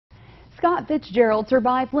Scott Fitzgerald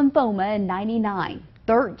survived lymphoma in '99.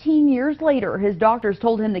 13 years later, his doctors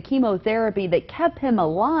told him the chemotherapy that kept him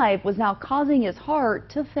alive was now causing his heart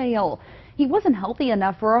to fail. He wasn't healthy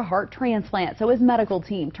enough for a heart transplant, so his medical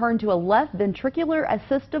team turned to a left ventricular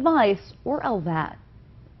assist device, or LVAD.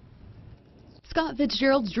 Scott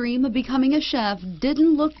Fitzgerald's dream of becoming a chef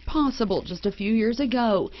didn't look possible just a few years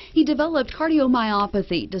ago. He developed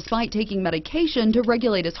cardiomyopathy despite taking medication to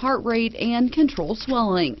regulate his heart rate and control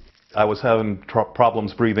swelling. I was having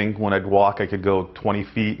problems breathing. When I'd walk, I could go 20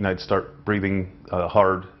 feet and I'd start breathing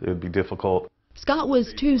hard. It would be difficult. Scott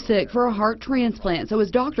was too sick for a heart transplant, so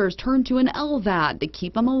his doctors turned to an LVAD to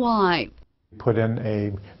keep him alive. Put in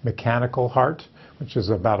a mechanical heart, which is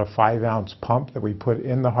about a 5-ounce pump that we put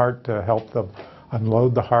in the heart to help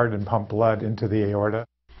unload the heart and pump blood into the aorta.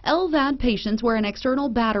 LVAD patients wear an external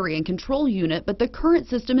battery and control unit, but the current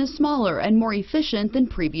system is smaller and more efficient than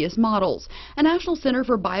previous models. A National Center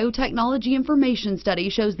for Biotechnology information study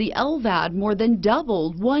shows the LVAD more than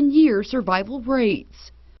doubled 1-year survival rates.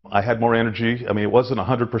 I had more energy. I mean, it wasn't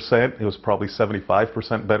 100%. It was probably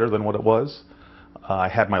 75% better than what it was. I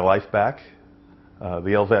had my life back.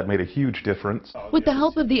 The LVAD made a huge difference. With the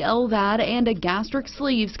help of the LVAD and a gastric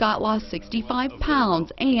sleeve, Scott lost 65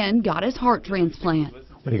 pounds and got his heart transplant.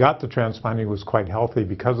 When he got the transplant, he was quite healthy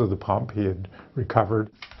because of the pump. He had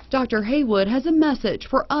recovered. Dr. Haywood has a message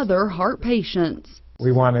for other heart patients.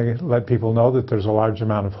 We want to let people know that there's a large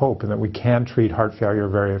amount of hope and that we can treat heart failure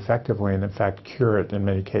very effectively and, in fact, cure it in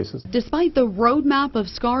many cases. Despite the roadmap of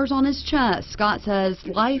scars on his chest, Scott says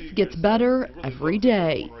life gets better every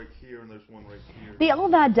day. The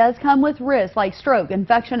LVAD does come with risks like stroke,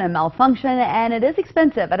 infection, and malfunction, and it is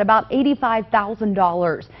expensive at about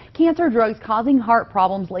 $85,000. Cancer drugs causing heart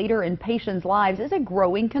problems later in patients' lives is a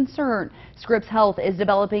growing concern. Scripps Health is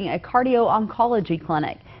developing a cardio-oncology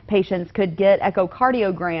clinic. Patients could get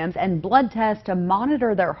echocardiograms and blood tests to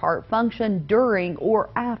monitor their heart function during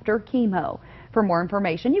or after chemo. For more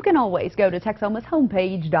information, you can always go to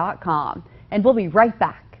Texomashomepage.com. And we'll be right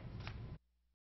back.